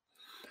simple.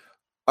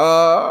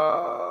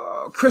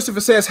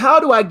 Christopher says,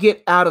 how do I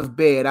get out of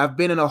bed? I've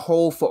been in a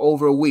hole for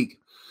over a week.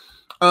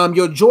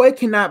 Your joy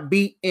cannot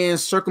be in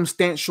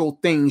circumstantial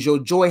things. Your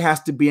joy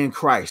has to be in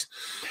Christ.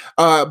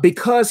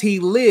 Because he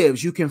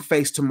lives, you can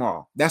face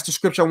tomorrow. That's the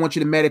scripture I want you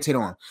to meditate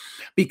on.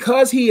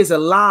 Because he is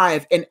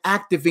alive and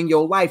active in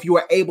your life, you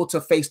are able to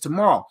face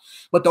tomorrow.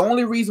 But the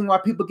only reason why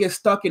people get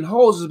stuck in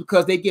holes is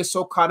because they get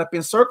so caught up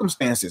in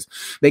circumstances.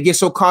 They get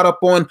so caught up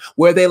on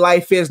where their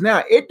life is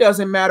now. It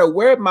doesn't matter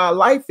where my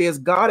life is.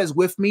 God is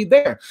with me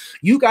there.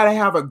 You got to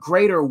have a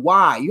greater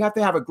why. You have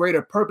to have a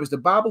greater purpose. The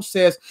Bible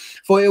says,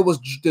 for it was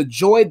the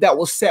joy that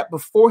was set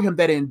before him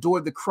that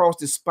endured the cross,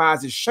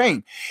 despises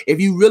shame.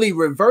 If you really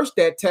reverse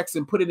that text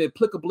and put it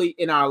applicably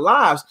in our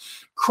lives,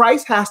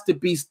 Christ has to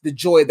be the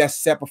joy that's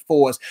set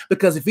before us.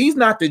 Because if he's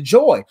not the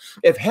joy,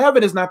 if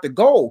heaven is not the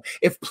goal,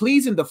 if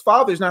pleasing the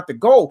Father is not the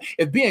goal,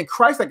 if being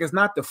Christ-like is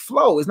not the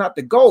flow, is not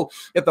the goal,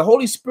 if the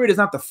Holy Spirit is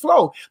not the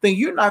flow, then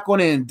you're not going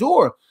to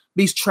endure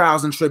these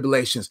trials and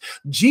tribulations.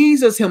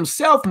 Jesus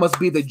himself must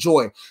be the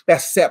joy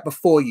that's set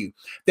before you,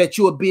 that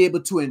you will be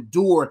able to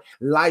endure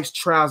life's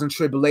trials and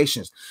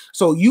tribulations.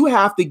 So you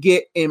have to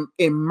get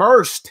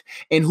immersed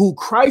in who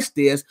Christ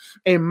is,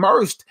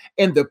 immersed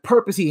in the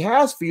purpose he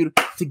has for you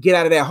to get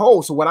out of that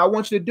hole. So what I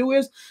want you to do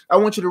is I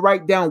want you to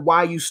write down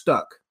why you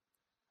stuck.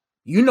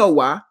 You know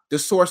why, the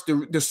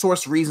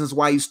source reasons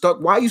why you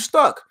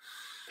stuck.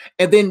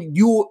 And then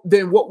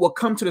what will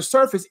come to the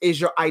surface is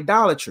your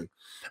idolatry.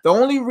 The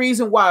only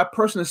reason why a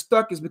person is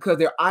stuck is because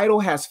their idol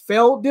has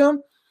failed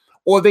them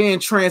or they're in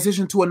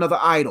transition to another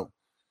idol.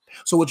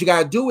 So what you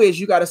got to do is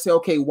you got to say,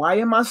 okay, why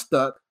am I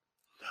stuck?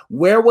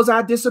 Where was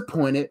I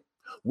disappointed?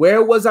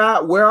 Where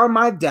are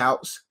my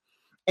doubts?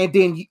 And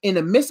then in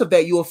the midst of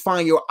that, you will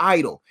find your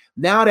idol.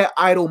 Now that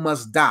idol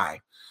must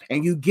die.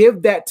 And you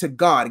give that to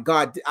God.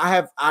 God,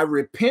 I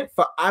repent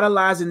for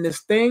idolizing this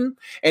thing.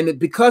 And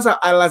because I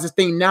idolize this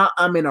thing, now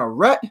I'm in a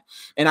rut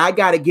and I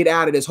got to get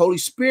out of this. Holy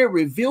Spirit,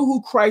 reveal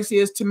who Christ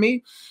is to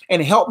me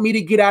and help me to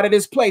get out of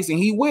this place. And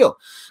he will.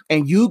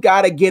 And you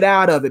got to get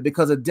out of it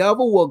because the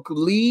devil will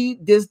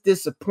lead this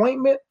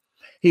disappointment.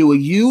 He will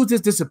use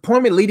this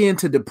disappointment leading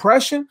into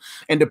depression,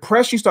 and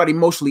depression start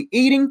emotionally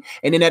eating.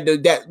 And then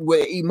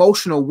that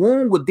emotional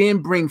wound would then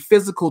bring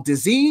physical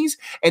disease,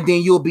 and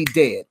then you'll be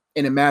dead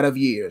in a matter of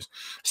years.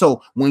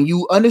 So when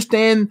you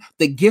understand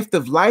the gift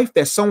of life,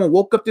 that someone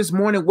woke up this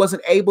morning,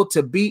 wasn't able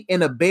to be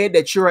in a bed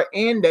that you're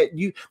in,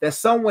 that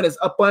someone is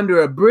up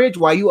under a bridge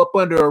while you up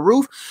under a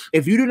roof.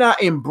 If you do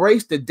not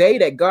embrace the day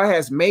that God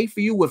has made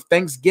for you with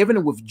thanksgiving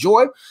and with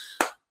joy,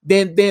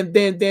 then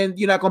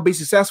you're not going to be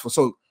successful.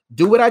 So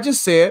do what I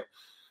just said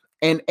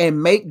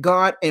and make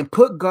God and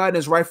put God in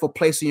his rightful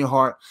place in your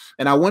heart.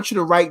 And I want you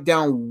to write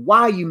down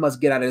why you must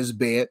get out of this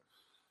bed.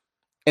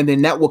 And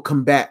then that will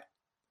combat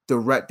the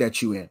rut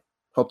that you in.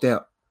 Hope that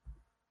help.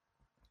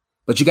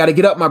 But you got to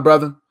get up, my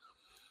brother.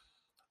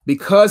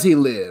 Because he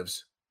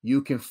lives,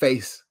 you can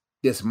face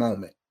this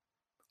moment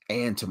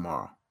and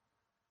tomorrow.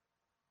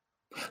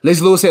 Liz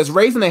Lewis says,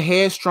 raising a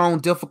headstrong,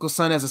 difficult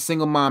son as a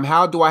single mom,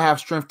 how do I have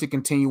strength to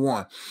continue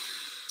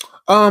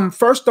on?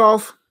 First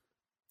off,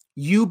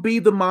 you be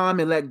the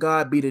mom and let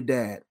God be the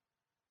dad.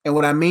 And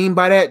what I mean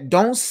by that,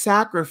 don't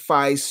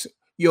sacrifice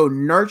your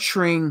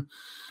nurturing,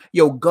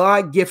 your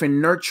God-given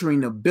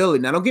nurturing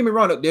ability. Now, don't get me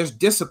wrong. There's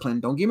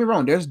discipline. Don't get me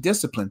wrong. There's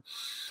discipline.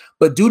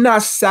 But do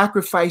not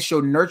sacrifice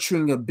your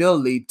nurturing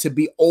ability to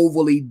be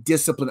overly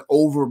disciplined,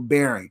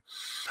 overbearing.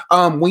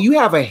 When you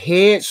have a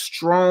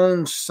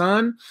headstrong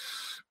son,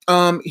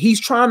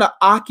 he's trying to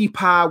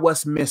occupy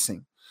what's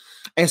missing.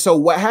 And so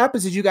what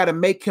happens is you got to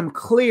make him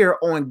clear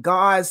on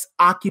God's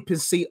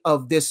occupancy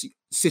of this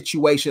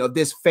situation, of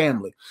this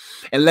family,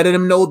 and letting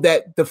him know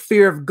that the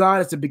fear of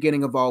God is the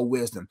beginning of all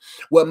wisdom.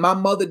 What my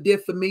mother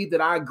did for me that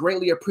I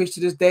greatly appreciate to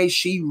this day,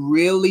 she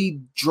really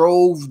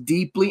drove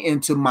deeply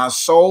into my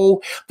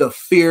soul the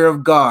fear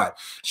of God.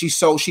 She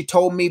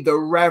told me the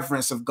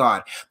reverence of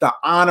God, the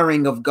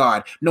honoring of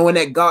God, knowing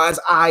that God's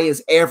eye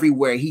is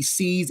everywhere. He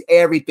sees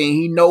everything.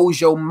 He knows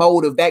your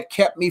motive. That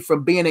kept me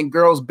from being in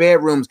girls'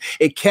 bedrooms.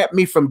 It kept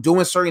me from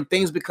doing certain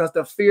things because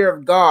the fear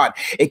of God.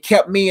 It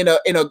kept me in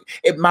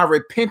my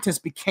repentance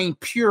became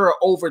purer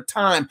over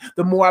time.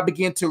 The more I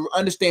began to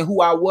understand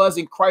who I was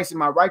in Christ and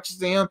my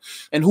righteousness in him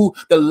and who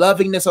the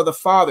lovingness of the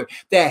Father,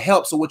 that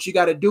helps. So what you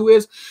got to do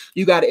is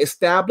you got to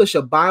establish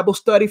a Bible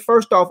study.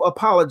 First off,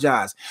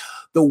 apologize.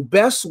 The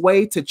best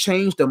way to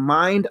change the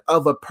mind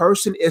of a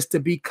person is to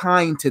be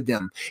kind to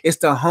them. It's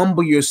to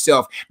humble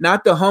yourself,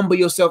 not to humble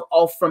yourself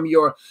off from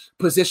your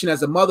position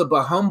as a mother,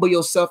 but humble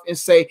yourself and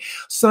say,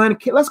 son,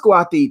 let's go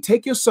out to eat.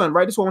 Take your son,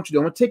 right? This is what I want you to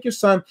do. I want to take your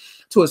son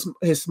to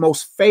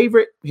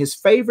his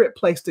favorite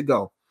place to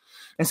go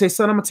and say,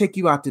 son, I'm going to take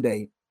you out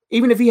today.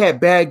 Even if he had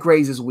bad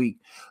grades this week,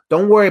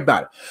 don't worry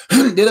about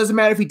it. It doesn't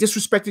matter if he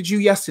disrespected you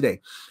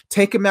yesterday.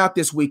 Take him out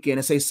this weekend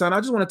and say, son,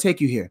 I just want to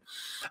take you here.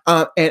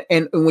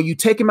 And when you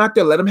take him out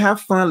there, let him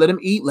have fun. Let him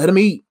eat. Let him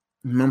eat.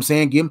 You know what I'm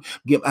saying? Give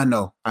him, I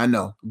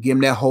know. Give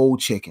him that whole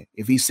chicken.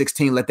 If he's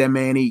 16, let that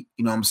man eat.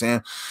 You know what I'm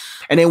saying?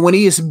 And then when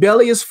his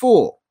belly is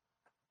full,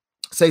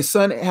 say,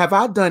 son, have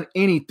I done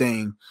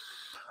anything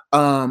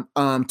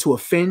to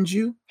offend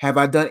you? Have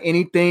I done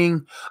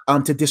anything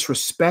to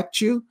disrespect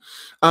you?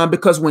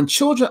 Because when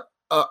children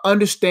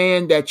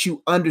understand that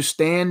you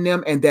understand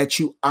them and that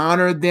you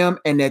honor them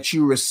and that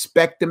you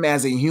respect them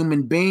as a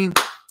human being,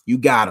 you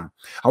got them.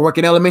 I work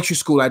in elementary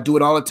school. I do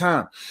it all the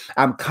time.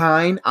 I'm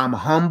kind. I'm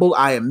humble.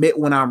 I admit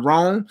when I'm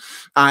wrong.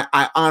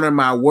 I honor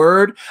my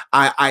word.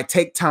 I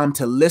take time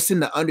to listen,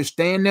 to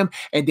understand them.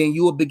 And then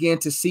you will begin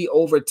to see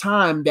over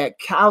time that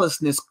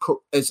callousness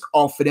is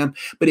off of them.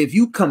 But if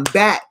you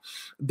combat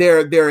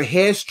their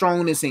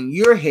headstrongness and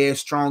you're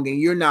headstrong and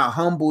you're not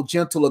humble,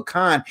 gentle, or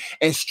kind,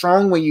 and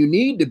strong when you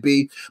need to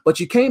be, but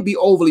you can't be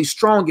overly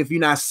strong if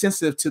you're not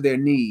sensitive to their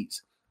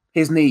needs.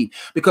 His need,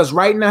 because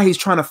right now he's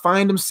trying to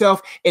find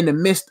himself in the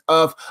midst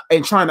of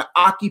and trying to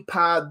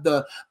occupy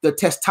the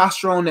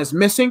testosterone that's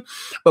missing.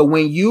 But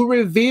when you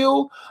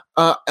reveal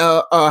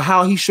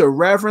how he should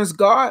reverence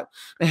God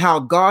and how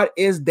God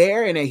is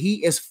there and that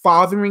he is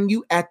fathering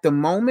you at the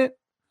moment,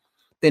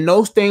 then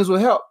those things will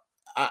help.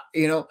 I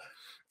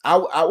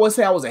would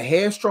say I was a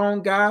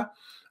headstrong guy,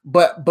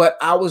 but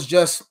I was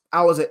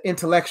an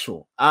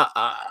intellectual.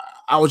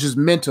 I was just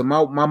mental.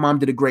 My mom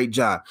did a great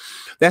job.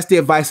 That's the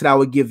advice that I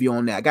would give you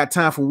on that. I got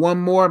time for one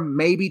more,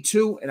 maybe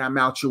two, and I'm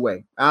out your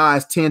way.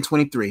 It's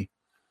 10:23.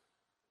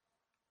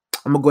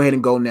 I'm going to go ahead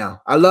and go now.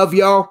 I love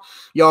y'all.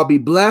 Y'all be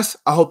blessed.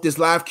 I hope this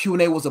live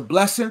Q&A was a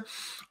blessing.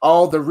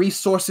 All the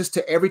resources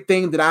to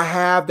everything that I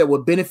have that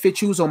will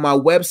benefit you is on my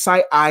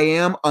website,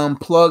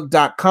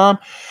 iamunplugged.com.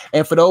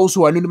 And for those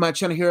who are new to my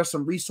channel, here are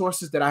some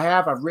resources that I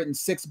have. I've written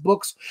 6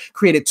 books,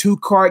 created 2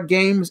 card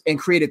games, and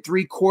created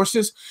 3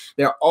 courses.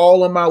 They're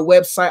all on my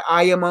website,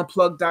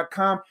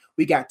 iamunplugged.com.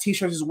 We got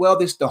t-shirts as well.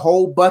 This is the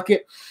whole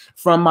bucket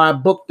from my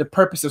book, The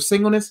Purpose of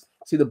Singleness.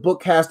 See, the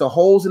book has the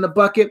holes in the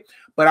bucket,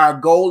 but our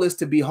goal is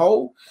to be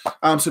whole.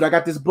 So I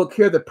got this book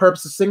here, The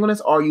Purpose of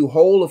Singleness. Are you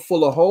whole or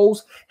full of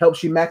holes?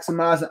 Helps you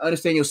maximize and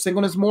understand your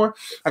singleness more.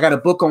 I got a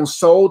book on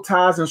soul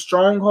ties and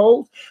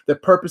strongholds, The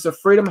Purpose of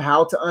Freedom,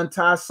 how to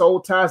untie soul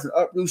ties and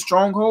uproot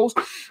strongholds.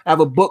 I have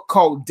a book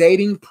called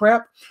Dating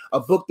Prep, a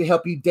book to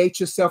help you date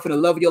yourself and the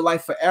love of your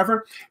life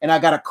forever. And I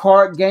got a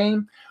card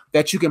game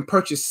that you can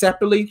purchase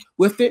separately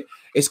with it.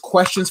 It's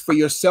questions for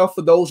yourself,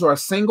 for those who are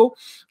single,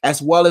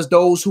 as well as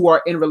those who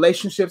are in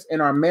relationships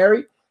and are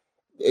married.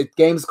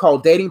 Game is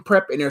called Dating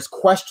Prep, and there's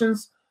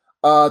questions,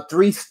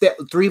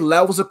 3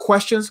 levels of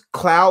questions.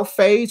 Cloud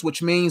phase,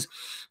 which means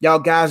y'all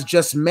guys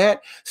just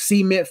met.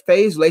 Cement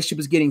phase, relationship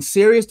is getting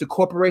serious. The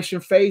corporation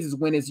phase is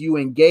when you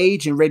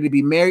engaged and ready to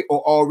be married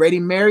or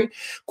already married.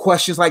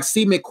 Questions like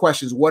cement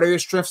questions. What are your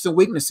strengths and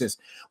weaknesses?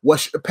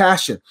 What's your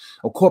passion?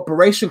 A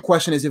corporation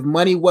question is, if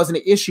money wasn't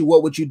an issue,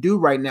 what would you do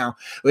right now?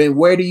 And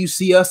where do you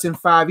see us in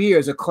 5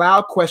 years? A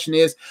cloud question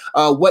is,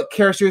 what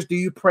characters do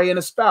you pray in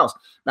a spouse?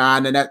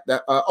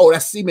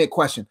 That's cement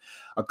question.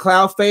 A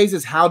cloud phase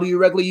is, how do you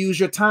regularly use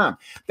your time?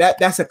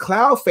 That's a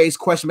cloud phase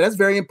question, but that's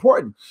very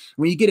important.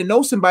 When you get to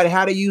know somebody,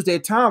 how they use their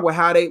time,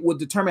 how they will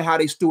determine how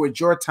they steward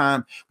your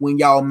time when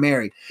y'all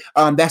married.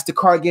 That's the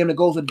card game that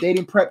goes with the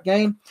dating prep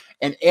game.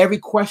 And every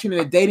question in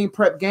the dating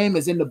prep game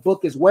is in the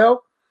book as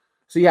well.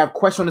 So you have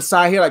questions on the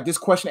side here, like this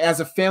question: as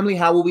a family,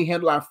 how will we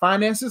handle our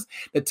finances?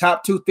 The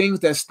top 2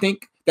 things that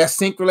sink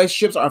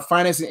relationships are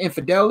finance and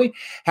infidelity.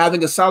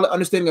 Having a solid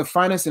understanding of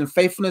finance and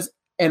faithfulness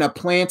and a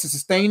plan to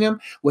sustain them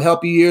will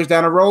help you years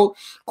down the road.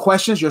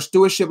 Questions: your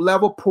stewardship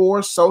level,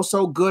 poor,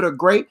 so-so, good, or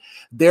great.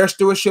 Their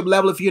stewardship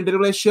level, if you're in a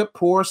relationship,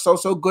 poor,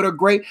 so-so, good, or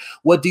great.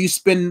 What do you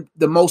spend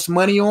the most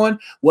money on?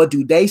 What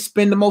do they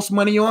spend the most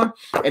money on?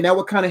 And that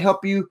will kind of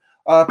help you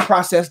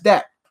process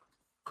that.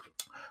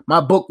 My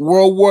book,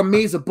 World War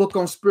Me, is a book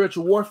on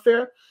spiritual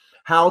warfare.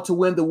 How to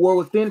Win the War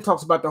Within. It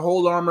talks about the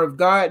whole armor of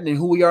God and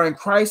who we are in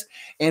Christ.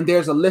 And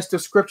there's a list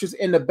of scriptures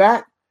in the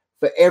back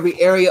for every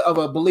area of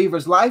a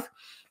believer's life.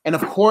 And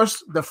of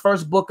course, the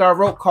first book I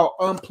wrote called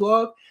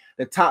Unplug,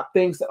 the top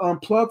things to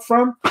unplug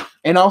from.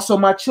 And also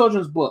my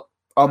children's book,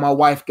 My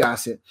Wife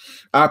Gossip.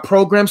 Our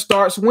program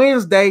starts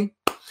Wednesday.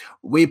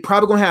 We're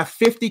probably going to have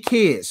 50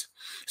 kids.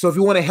 So if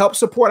you want to help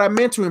support our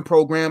mentoring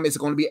program, it's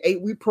going to be an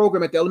 8-week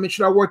program at the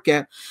elementary I work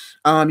at.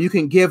 You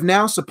can give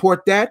now,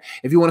 support that.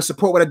 If you want to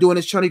support what I do on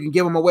this channel, you can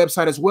give on my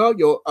website as well.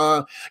 Your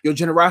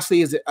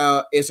generosity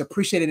is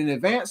appreciated in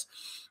advance.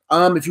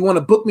 If you want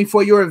to book me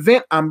for your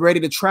event, I'm ready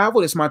to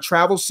travel. It's my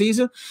travel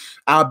season.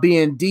 I'll be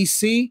in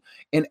DC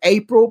in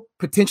April,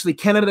 potentially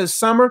Canada this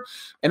summer,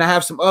 and I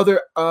have some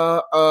other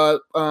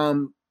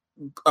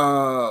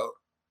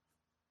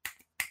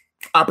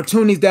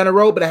opportunities down the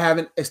road, but I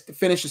haven't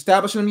finished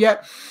establishing them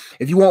yet.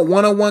 If you want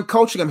one-on-one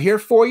coaching, I'm here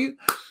for you.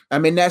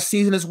 I'm in that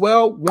season as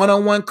well.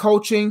 One-on-one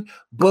coaching,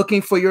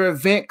 booking for your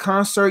event,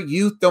 concert,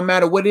 youth, no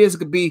matter what it is. It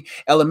could be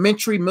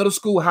elementary, middle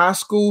school, high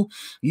school,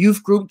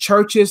 youth group,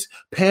 churches,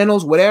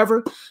 panels,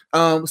 whatever.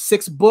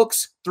 6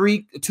 books,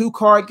 2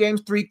 card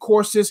games, 3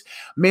 courses,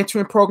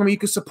 mentoring program you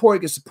can support.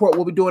 You can support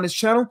what we do on this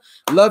channel.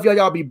 Love y'all.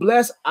 Y'all be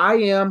blessed.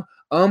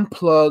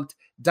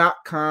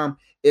 iamunplugged.com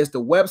is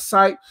the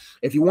website.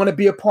 If you want to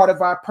be a part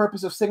of our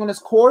Purpose of Singleness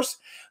course,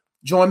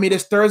 join me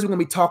this Thursday. We're going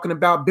to be talking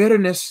about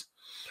bitterness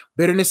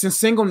and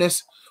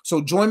singleness.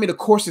 So join me. The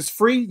course is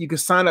free. You can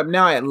sign up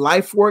now at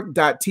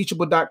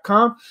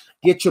lifework.teachable.com.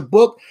 Get your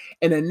book.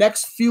 In the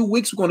next few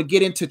weeks, we're going to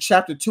get into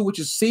chapter 2, which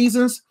is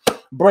seasons.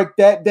 Break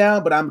that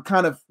down, but I'm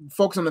kind of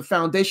focused on the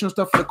foundational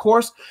stuff for the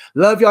course.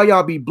 Love y'all.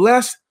 Y'all be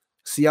blessed.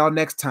 See y'all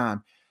next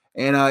time.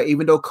 And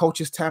even though Coach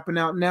is tapping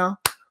out now,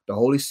 the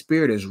Holy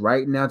Spirit is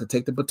right now to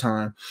take the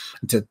baton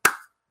and to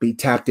be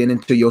tapped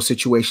into your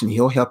situation.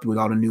 He'll help you with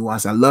all the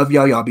nuance. I love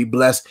y'all. Y'all be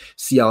blessed.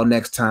 See y'all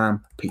next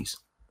time. Peace.